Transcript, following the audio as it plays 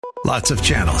Lots of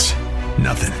channels,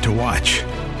 nothing to watch,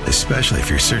 especially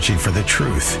if you're searching for the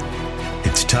truth.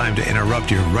 It's time to interrupt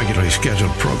your regularly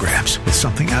scheduled programs with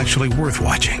something actually worth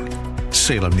watching.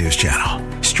 Salem News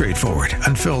Channel. Straightforward,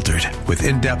 unfiltered, with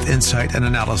in-depth insight and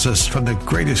analysis from the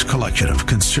greatest collection of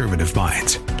conservative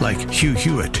minds like Hugh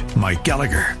Hewitt, Mike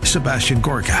Gallagher, Sebastian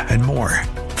Gorka, and more.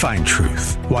 Find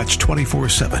truth. Watch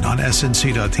 24/7 on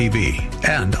snc.tv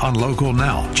and on Local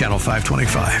Now, Channel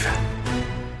 525.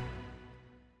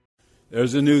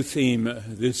 There's a new theme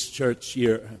this church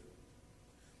year.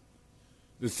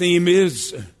 The theme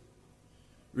is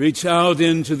reach out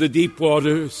into the deep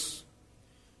waters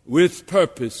with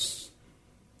purpose.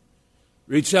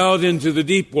 Reach out into the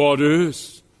deep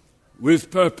waters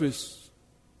with purpose.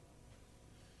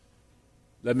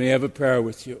 Let me have a prayer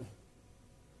with you.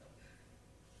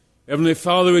 Heavenly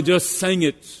Father, we just sang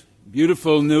it.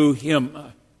 Beautiful new hymn.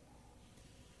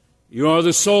 You are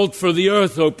the salt for the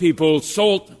earth, O people,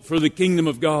 salt for the kingdom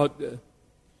of God.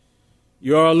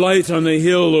 You are a light on the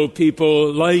hill, O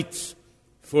people, light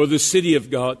for the city of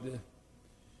God.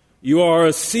 You are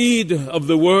a seed of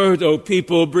the word, O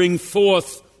people, bring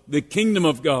forth the kingdom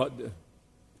of God.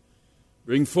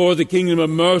 Bring forth the kingdom of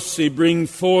mercy, bring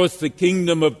forth the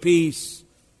kingdom of peace.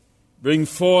 Bring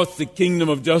forth the kingdom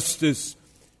of justice,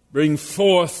 bring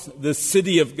forth the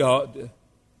city of God.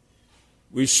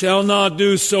 We shall not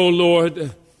do so,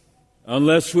 Lord,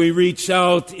 unless we reach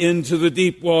out into the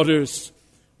deep waters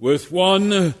with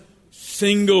one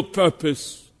single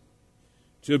purpose,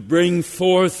 to bring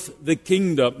forth the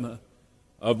kingdom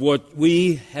of what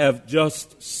we have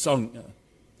just sung.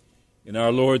 In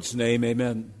our Lord's name,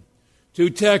 amen. Two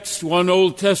texts, one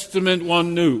Old Testament,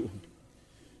 one New.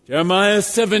 Jeremiah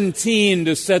 17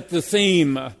 to set the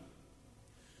theme.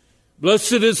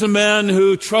 Blessed is a man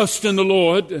who trusts in the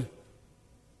Lord,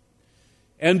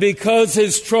 and because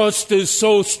his trust is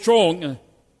so strong,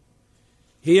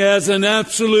 he has an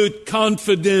absolute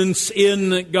confidence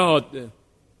in God.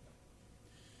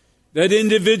 That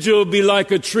individual be like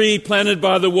a tree planted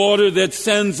by the water that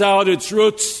sends out its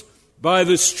roots by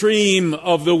the stream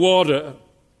of the water.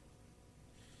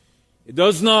 It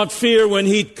does not fear when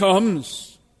heat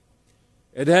comes.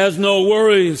 It has no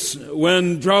worries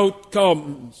when drought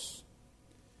comes.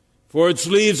 For its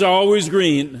leaves are always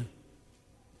green,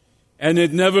 and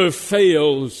it never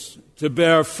fails to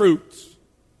bear fruit.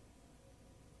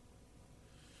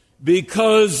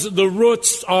 Because the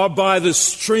roots are by the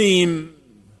stream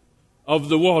of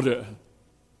the water.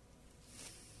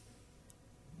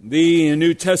 The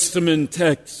New Testament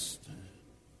text,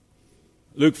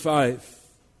 Luke 5,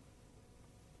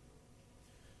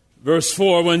 verse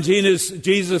 4, when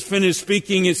Jesus finished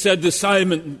speaking, he said to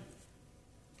Simon,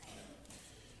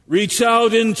 reach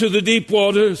out into the deep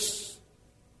waters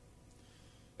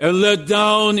and let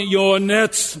down your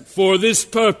nets for this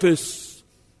purpose,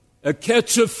 a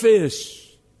catch of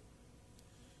fish.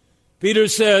 Peter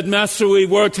said, Master, we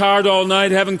worked hard all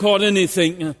night, haven't caught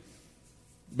anything.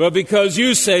 But because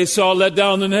you say so, I'll let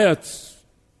down the nets.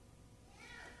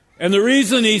 And the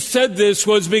reason he said this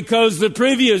was because the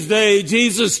previous day,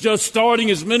 Jesus, just starting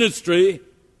his ministry,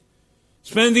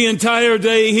 spent the entire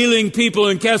day healing people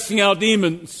and casting out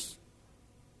demons.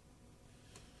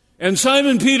 And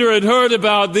Simon Peter had heard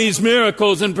about these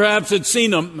miracles and perhaps had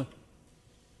seen them.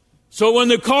 So when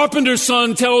the carpenter's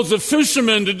son tells the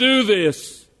fisherman to do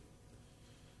this,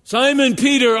 Simon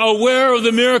Peter, aware of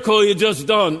the miracle he had just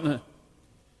done,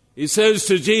 he says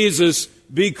to Jesus,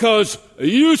 because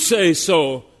you say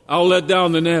so, I'll let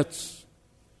down the nets.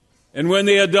 And when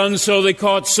they had done so, they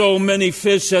caught so many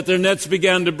fish that their nets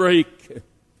began to break.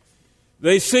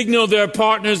 They signaled their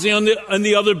partners on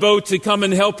the other boat to come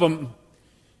and help them.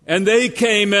 And they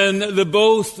came, and the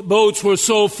both boats were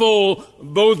so full,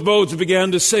 both boats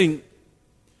began to sink.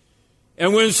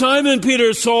 And when Simon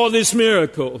Peter saw this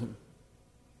miracle,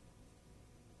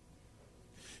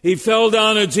 he fell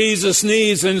down at Jesus'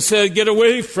 knees and said, get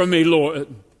away from me, Lord.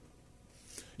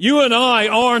 You and I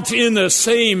aren't in the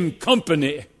same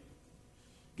company.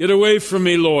 Get away from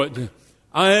me, Lord.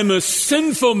 I am a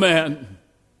sinful man,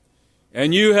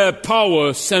 and you have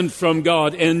power sent from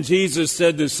God. And Jesus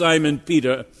said to Simon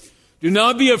Peter, do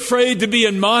not be afraid to be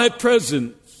in my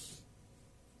presence.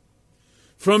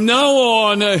 From now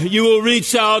on, you will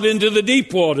reach out into the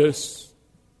deep waters,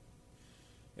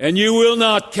 and you will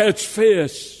not catch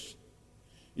fish.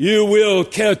 You will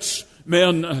catch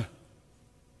men.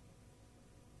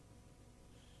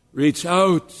 Reach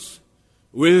out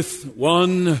with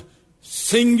one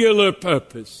singular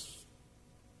purpose.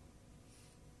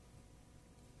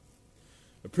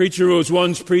 A preacher was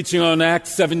once preaching on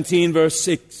Acts 17, verse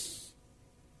 6.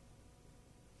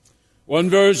 One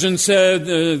version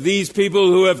said, these people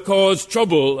who have caused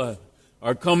trouble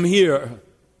are come here.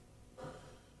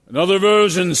 Another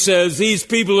version says, these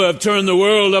people who have turned the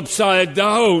world upside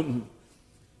down,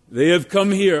 they have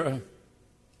come here.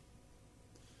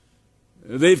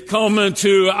 They've come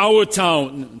to our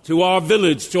town, to our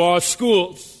village, to our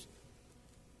schools,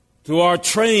 to our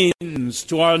trains,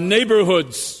 to our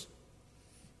neighborhoods,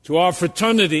 to our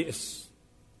fraternities.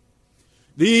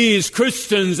 These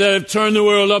Christians that have turned the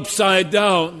world upside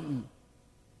down,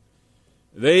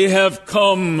 they have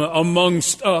come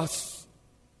amongst us.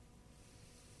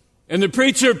 And the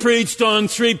preacher preached on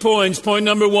 3 points. Point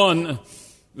number 1,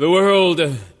 the world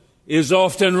is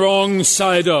often wrong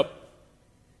side up,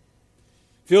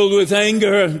 filled with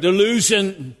anger,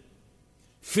 delusion,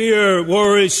 fear,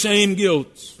 worry, shame,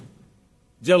 guilt,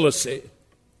 jealousy.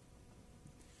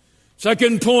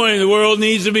 Second point, the world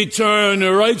needs to be turned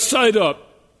right side up.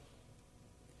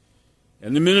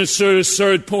 And the minister's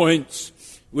third point,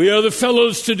 we are the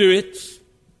fellows to do it.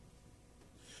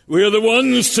 We are the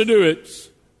ones to do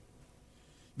it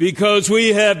because we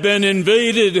have been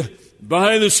invaded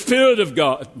by the Spirit of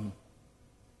God,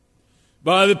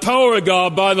 by the power of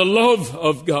God, by the love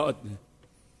of God.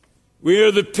 We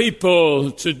are the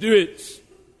people to do it,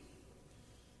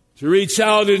 to reach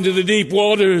out into the deep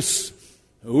waters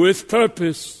with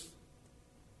purpose.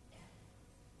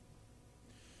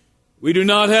 We do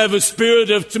not have a spirit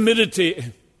of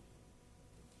timidity.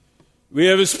 We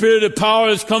have a spirit of power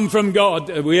that's come from God.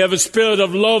 We have a spirit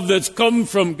of love that's come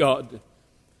from God.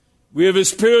 We have a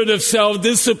spirit of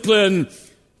self-discipline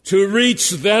to reach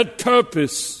that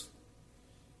purpose.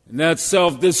 And that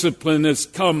self-discipline has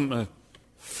come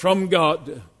from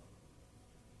God.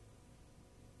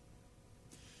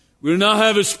 We do not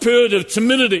have a spirit of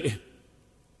timidity.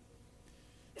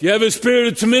 If you have a spirit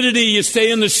of timidity, you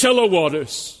stay in the shallow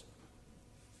waters.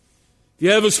 If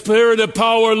you have a spirit of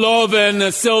power, love,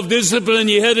 and self-discipline,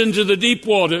 you head into the deep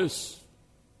waters.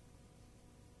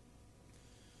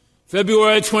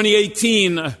 February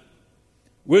 2018,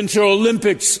 Winter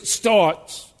Olympics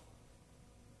start.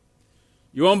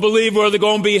 You won't believe where they're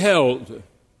going to be held.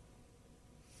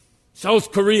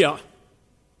 South Korea.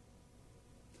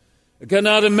 I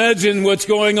cannot imagine what's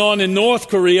going on in North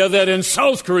Korea, that in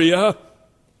South Korea,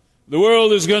 the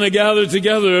world is going to gather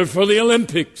together for the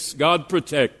Olympics. God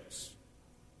protects.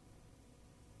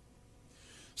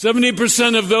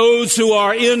 70% of those who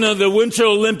are in the Winter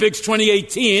Olympics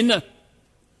 2018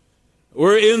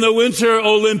 were in the Winter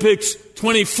Olympics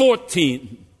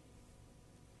 2014.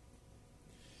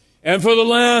 And for the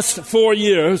last 4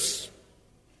 years,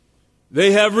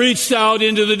 they have reached out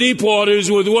into the deep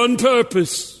waters with one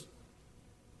purpose: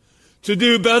 to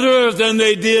do better than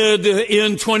they did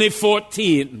in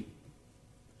 2014.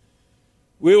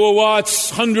 We will watch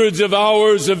hundreds of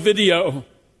hours of video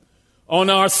on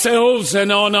ourselves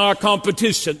and on our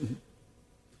competition.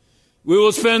 We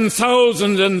will spend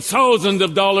thousands and thousands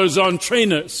of dollars on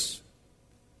trainers,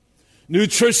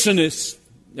 nutritionists,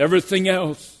 everything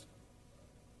else.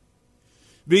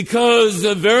 Because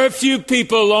very few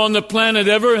people on the planet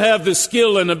ever have the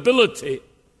skill and ability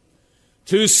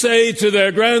to say to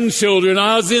their grandchildren,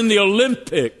 I was in the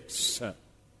Olympics.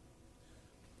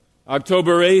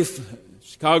 October 8th,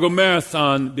 Chicago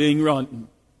Marathon being run.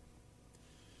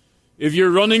 If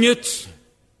you're running it,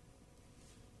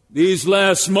 these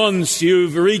last months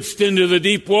you've reached into the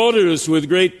deep waters with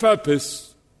great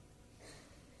purpose.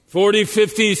 40,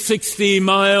 50, 60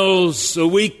 miles a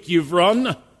week you've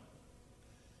run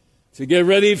to get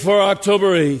ready for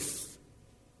October 8th.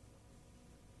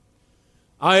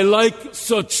 I like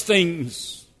such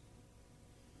things.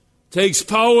 It takes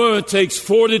power, it takes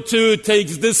fortitude, it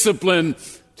takes discipline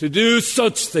to do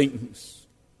such things.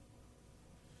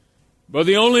 But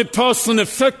the only person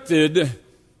affected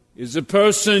is the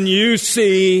person you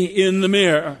see in the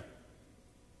mirror.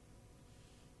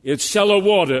 It's shallow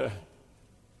water.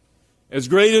 As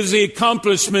great as the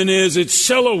accomplishment is, it's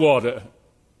shallow water.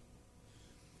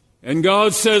 And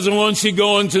God says, I want you to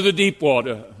go into the deep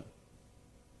water.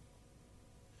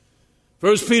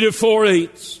 1 Peter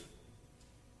 4:8.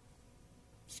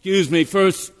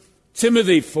 1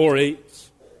 Timothy 4:8.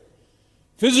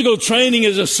 Physical training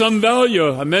is of some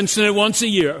value. I mention it once a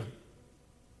year.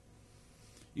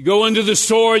 You go into the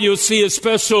store, you'll see a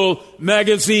special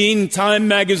magazine, Time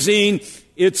magazine.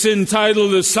 It's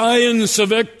entitled The Science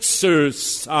of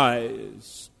Exercise.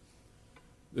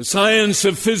 The Science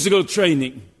of Physical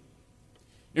Training.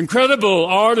 Incredible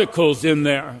articles in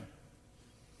there.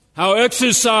 How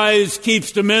exercise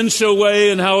keeps dementia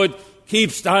away and how it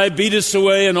keeps diabetes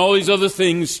away and all these other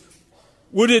things.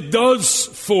 What it does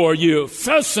for you.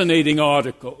 Fascinating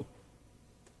article.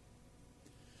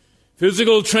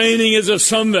 Physical training is of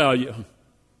some value.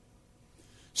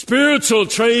 Spiritual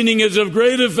training is of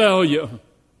greater value.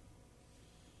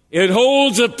 It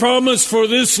holds a promise for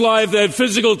this life that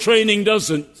physical training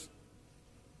doesn't.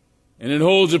 And it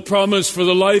holds a promise for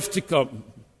the life to come.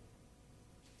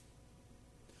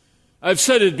 I've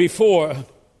said it before.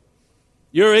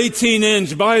 Your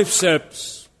 18-inch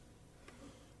biceps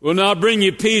will not bring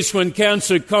you peace when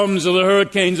cancer comes or the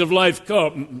hurricanes of life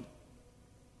come.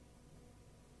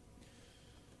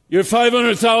 Your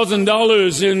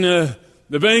 $500,000 in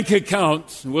the bank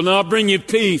account will not bring you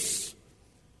peace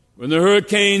when the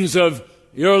hurricanes of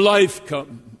your life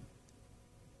come.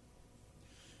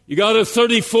 You got a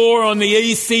 34 on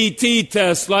the ACT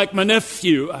test like my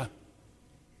nephew.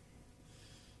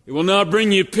 It will not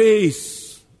bring you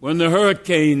peace when the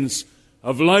hurricanes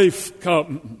of life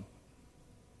come.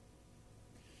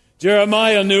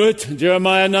 Jeremiah knew it.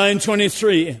 Jeremiah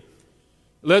 9:23.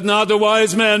 Let not the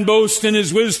wise man boast in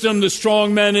his wisdom, the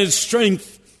strong man in his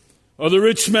strength, or the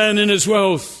rich man in his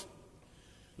wealth.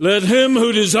 Let him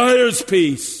who desires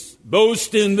peace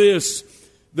boast in this,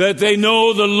 that they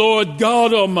know the Lord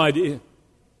God Almighty.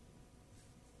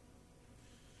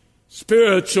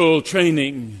 Spiritual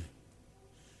training.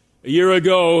 A year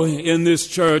ago in this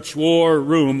church, War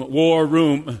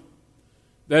Room,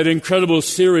 that incredible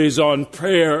series on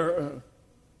prayer.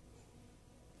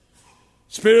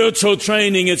 Spiritual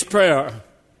training is prayer.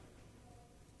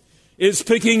 It's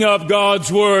picking up God's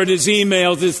Word, His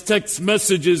emails, His text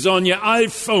messages on your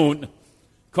iPhone,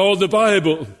 called the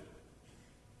Bible,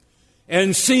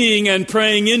 and seeing and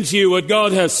praying into you what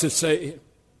God has to say.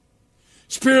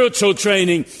 Spiritual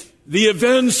training, the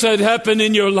events that happen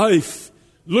in your life,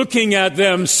 looking at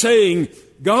them, saying,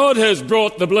 God has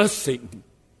brought the blessing,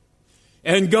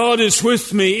 and God is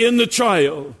with me in the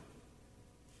trial.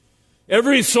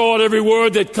 Every thought, every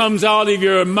word that comes out of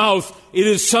your mouth, it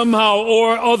is somehow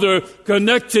or other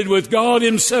connected with God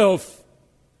Himself.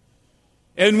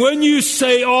 And when you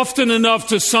say often enough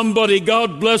to somebody,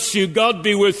 God bless you, God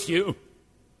be with you,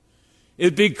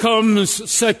 it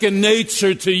becomes second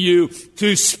nature to you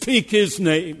to speak His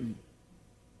name.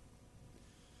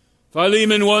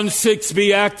 Philemon 1:6,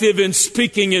 be active in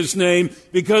speaking His name,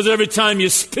 because every time you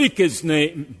speak His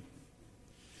name,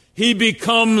 He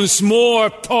becomes more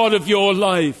part of your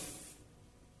life.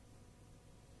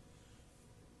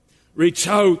 Reach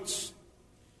out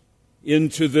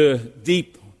into the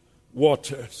deep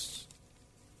waters.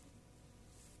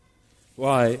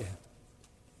 Why?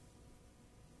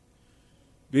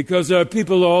 Because there are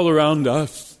people all around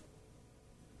us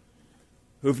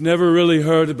who've never really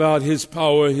heard about His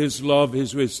power, His love,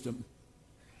 His wisdom.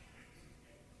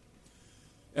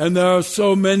 And there are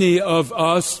so many of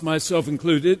us, myself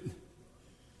included,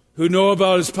 who know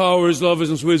about His power, His love,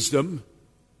 His wisdom.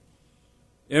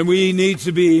 And we need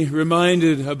to be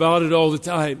reminded about it all the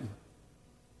time.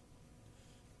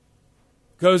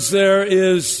 Because there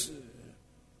is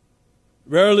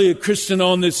rarely a Christian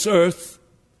on this earth,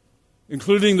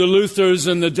 including the Luthers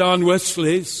and the John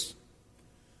Wesleys,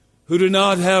 who do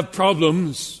not have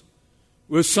problems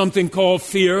with something called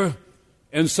fear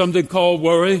and something called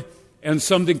worry and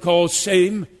something called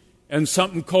shame and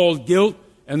something called guilt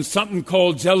and something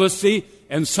called jealousy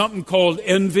and something called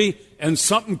envy and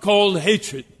something called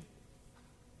hatred.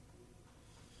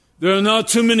 There are not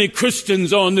too many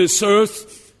Christians on this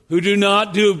earth who do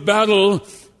not do battle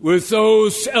with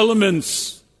those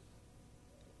elements.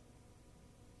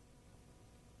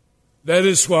 That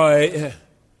is why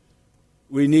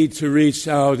we need to reach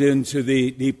out into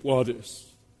the deep waters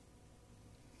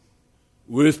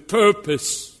with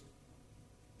purpose.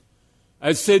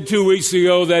 I said 2 weeks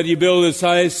ago that you build a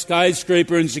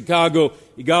skyscraper in Chicago,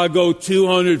 you got to go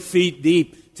 200 feet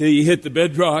deep till you hit the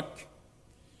bedrock.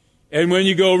 And when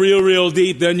you go real, real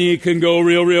deep, then you can go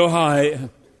real, real high.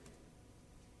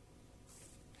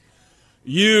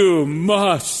 You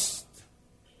must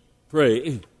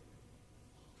pray.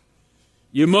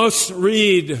 You must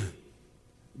read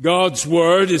God's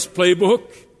Word, His playbook.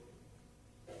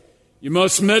 You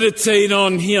must meditate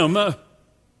on Him.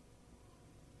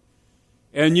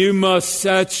 And you must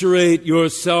saturate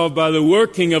yourself by the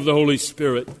working of the Holy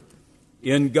Spirit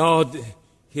in God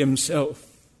Himself.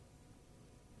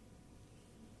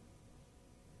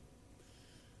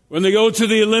 When they go to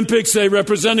the Olympics, they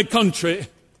represent a country.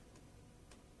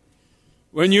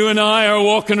 When you and I are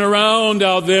walking around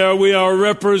out there, we are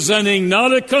representing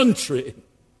not a country.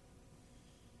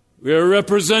 We are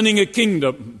representing a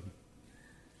kingdom.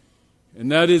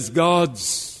 And that is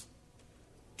God's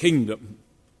kingdom.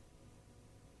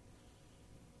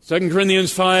 2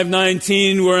 Corinthians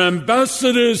 5:19, we're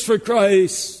ambassadors for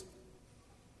Christ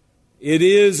It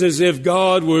is as if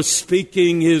God were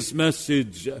speaking His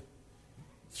message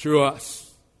through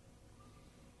us.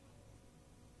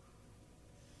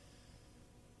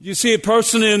 You see a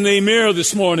person in the mirror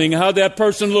this morning. How'd that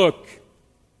person look?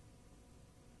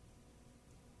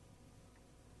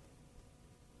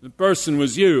 The person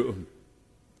was you.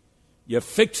 You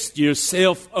fixed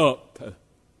yourself up.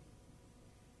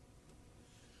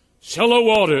 Shallow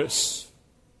waters.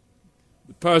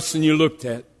 The person you looked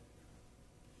at.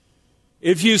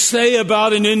 If you say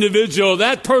about an individual,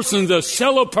 that person's a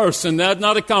shallow person, that's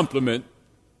not a compliment.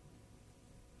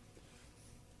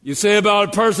 You say about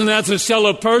a person that's a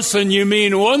shallow person, you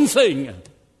mean one thing.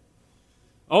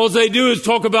 All they do is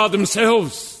talk about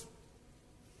themselves.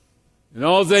 And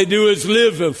all they do is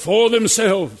live for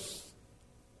themselves.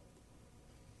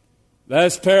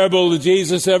 Last parable that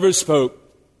Jesus ever spoke.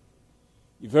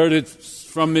 You've heard it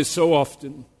from me so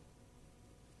often.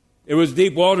 It was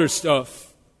deep water stuff.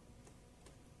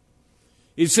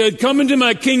 He said, come into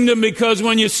my kingdom because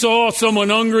when you saw someone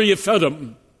hungry, you fed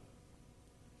them.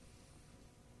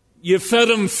 You fed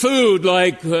them food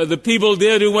like the people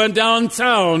did who went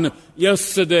downtown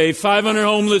yesterday. 500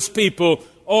 homeless people,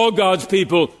 all God's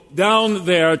people, down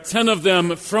there, 10 of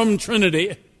them from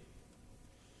Trinity.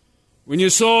 When you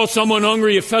saw someone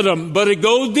hungry, you fed them. But it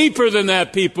goes deeper than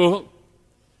that, people.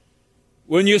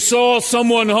 When you saw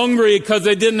someone hungry because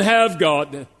they didn't have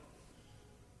God,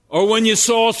 or when you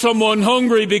saw someone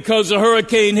hungry because a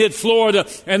hurricane hit Florida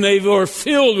and they were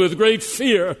filled with great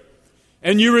fear,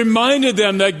 and you reminded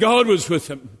them that God was with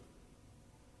them,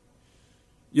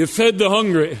 you fed the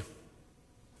hungry.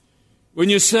 When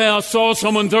you saw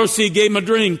someone thirsty, you gave them a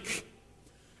drink.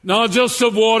 Not just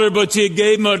of water, but you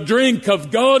gave them a drink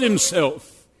of God Himself.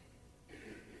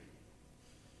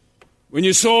 When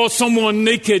you saw someone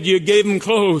naked, you gave them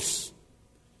clothes.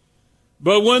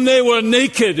 But when they were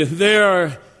naked,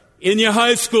 there in your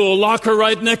high school locker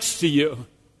right next to you,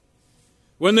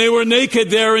 when they were naked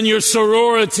there in your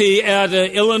sorority at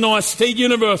Illinois State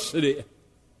University,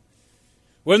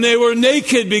 when they were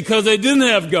naked because they didn't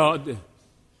have God,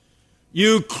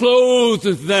 you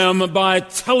clothed them by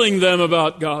telling them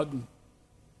about God.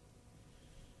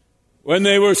 When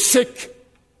they were sick,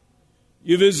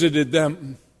 you visited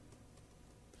them.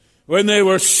 When they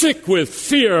were sick with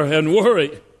fear and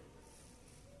worry,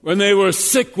 when they were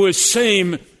sick with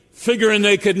shame, figuring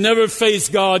they could never face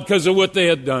God because of what they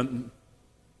had done,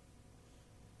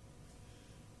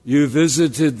 you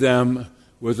visited them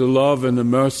with the love and the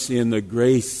mercy and the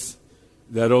grace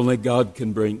that only God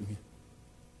can bring.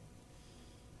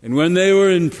 And when they were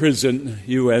in prison,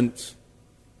 you went.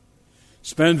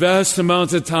 Spent vast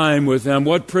amounts of time with them.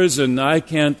 What prison? I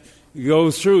can't go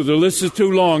through. The list is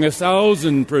too long.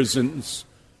 1,000 prisons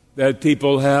that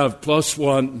people have, plus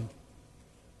one,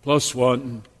 plus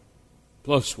one,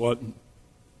 plus one.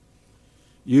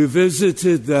 You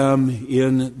visited them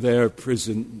in their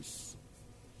prisons.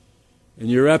 And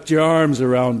you wrapped your arms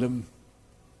around them.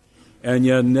 And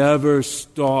you never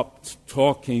stopped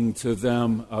talking to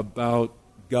them about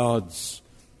God's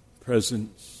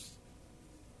presence.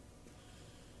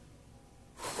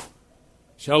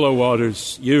 Shallow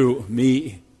waters, you,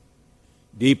 me.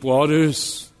 Deep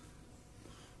waters,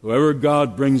 whoever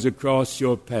God brings across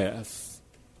your path.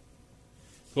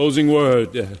 Closing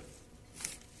word.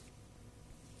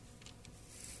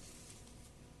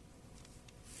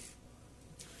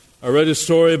 I read a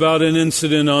story about an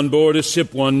incident on board a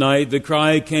ship one night. The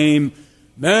cry came,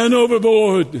 "Man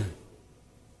overboard!"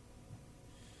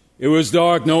 It was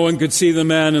dark. No one could see the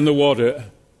man in the water.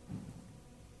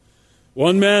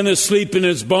 One man asleep in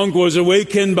his bunk was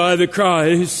awakened by the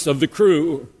cries of the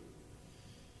crew.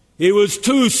 He was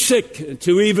too sick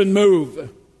to even move,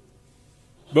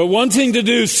 but wanting to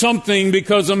do something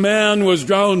because a man was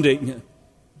drowning.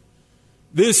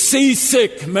 This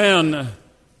seasick man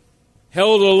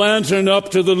held a lantern up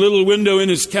to the little window in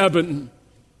his cabin,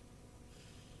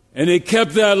 and he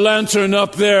kept that lantern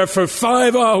up there for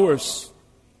 5 hours.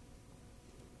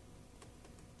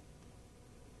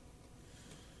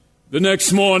 The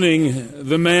next morning,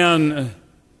 the man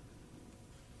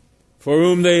for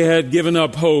whom they had given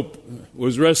up hope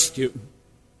was rescued.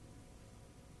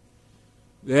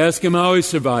 They asked him how he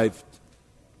survived.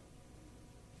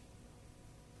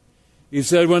 He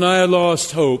said, "When I had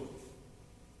lost hope,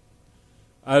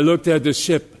 I looked at the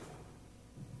ship.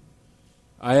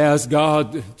 I asked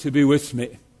God to be with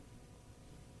me.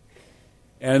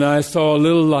 And I saw a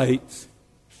little light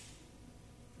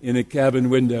in a cabin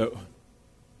window.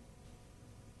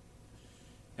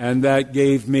 And that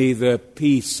gave me the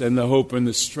peace and the hope and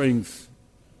the strength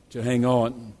to hang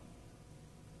on."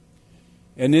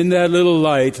 And in that little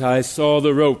light, I saw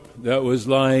the rope that was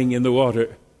lying in the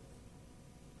water.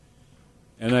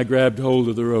 And I grabbed hold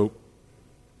of the rope.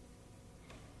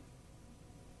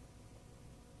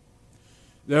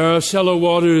 There are shallow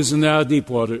waters and there are deep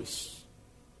waters.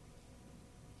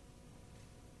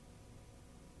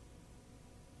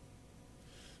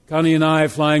 Connie and I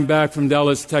flying back from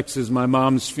Dallas, Texas, my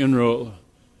mom's funeral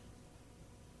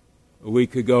a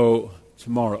week ago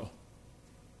tomorrow.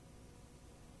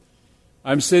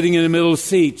 I'm sitting in the middle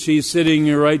seat. She's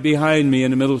sitting right behind me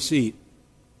in the middle seat.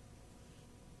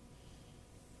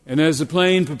 And as the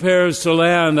plane prepares to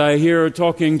land, I hear her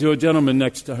talking to a gentleman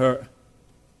next to her.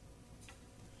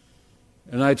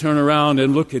 And I turn around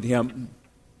and look at him.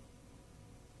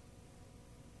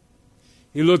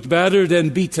 He looked battered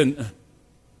and beaten.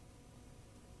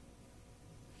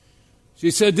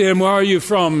 She said to him, "Where are you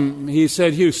from?" He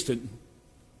said, "Houston."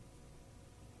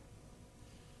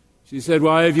 She said,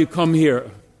 "Why have you come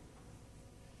here?"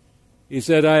 He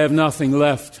said, "I have nothing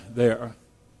left there.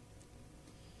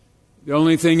 The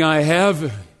only thing I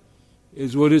have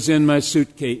is what is in my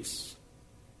suitcase."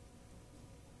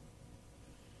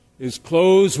 His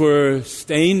clothes were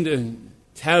stained and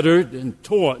tattered and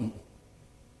torn.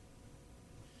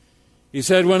 He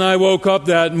said, "When I woke up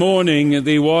that morning,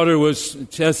 the water was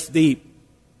chest deep.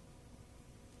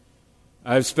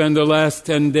 I've spent the last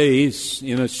 10 days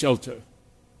in a shelter."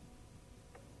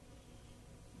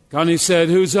 Connie said,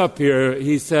 "Who's up here?"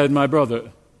 He said, "My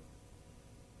brother."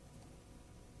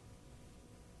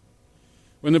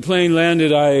 When the plane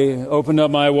landed, I opened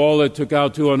up my wallet, took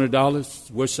out $200.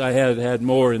 Wish I had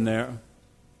more in there.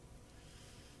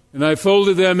 And I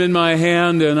folded them in my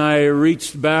hand, and I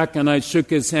reached back, and I shook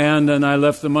his hand, and I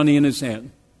left the money in his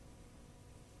hand.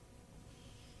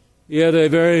 He had a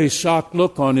very shocked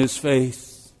look on his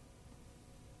face.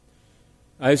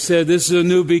 I said, "This is a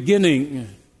new beginning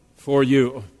for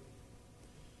you.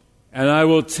 And I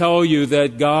will tell you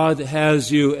that God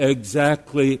has you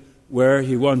exactly where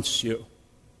He wants you.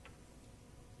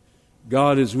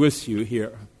 God is with you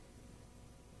here."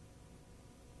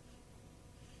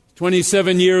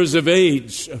 27 years of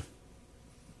age.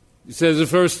 He says, "The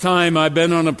first time I've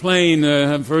been on a plane,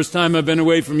 first time I've been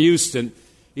away from Houston,"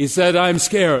 he said, "I'm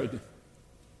scared."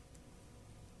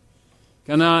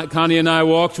 Connie and I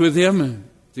walked with him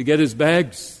to get his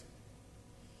bags.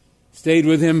 Stayed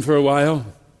with him for a while.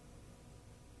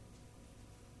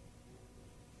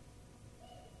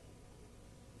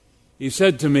 He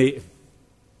said to me,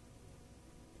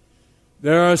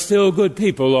 "There are still good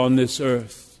people on this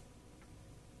earth."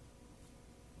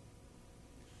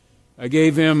 I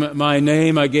gave him my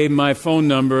name, I gave him my phone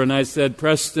number, and I said,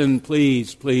 "Preston,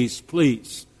 please, please,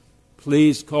 please,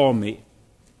 please call me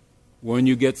when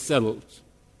you get settled."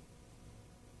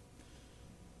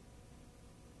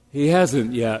 He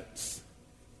hasn't yet.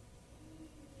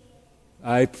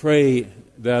 I pray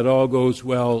that all goes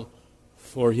well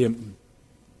for him.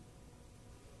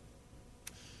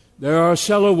 There are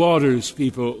shallow waters,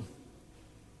 people.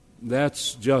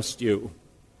 That's just you.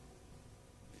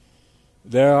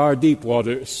 There are deep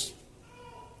waters.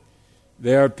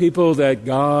 There are people that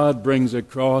God brings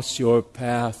across your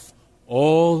path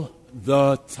all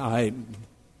the time.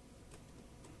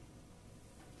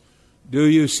 Do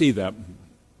you see them?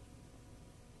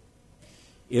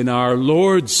 In our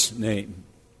Lord's name,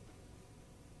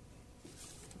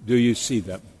 do you see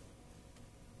them?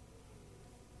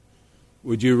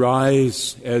 Would you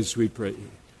rise as we pray?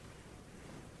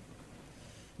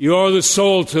 You are the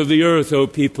salt of the earth, O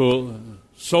people,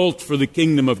 salt for the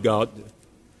kingdom of God.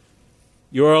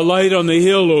 You are a light on the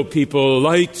hill, O people,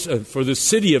 light for the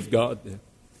city of God.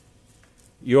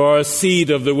 You are a seed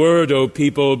of the word, O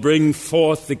people, bring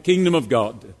forth the kingdom of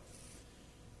God.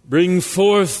 Bring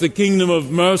forth the kingdom of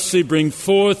mercy, bring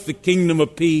forth the kingdom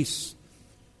of peace,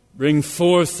 bring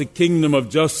forth the kingdom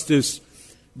of justice,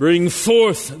 bring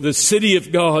forth the city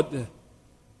of God.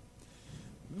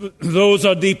 Those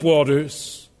are deep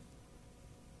waters.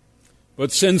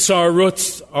 But since our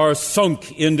roots are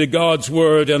sunk into God's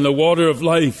word and the water of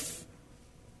life,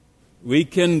 we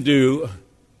can do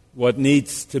what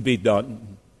needs to be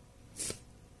done.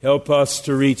 Help us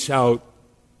to reach out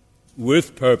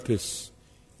with purpose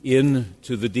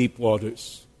into the deep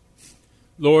waters.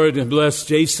 Lord, bless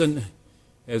Jason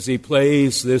as he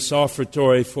plays this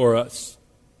offertory for us.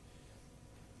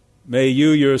 May you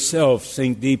yourself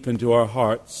sink deep into our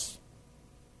hearts.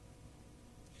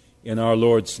 In our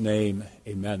Lord's name,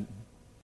 amen.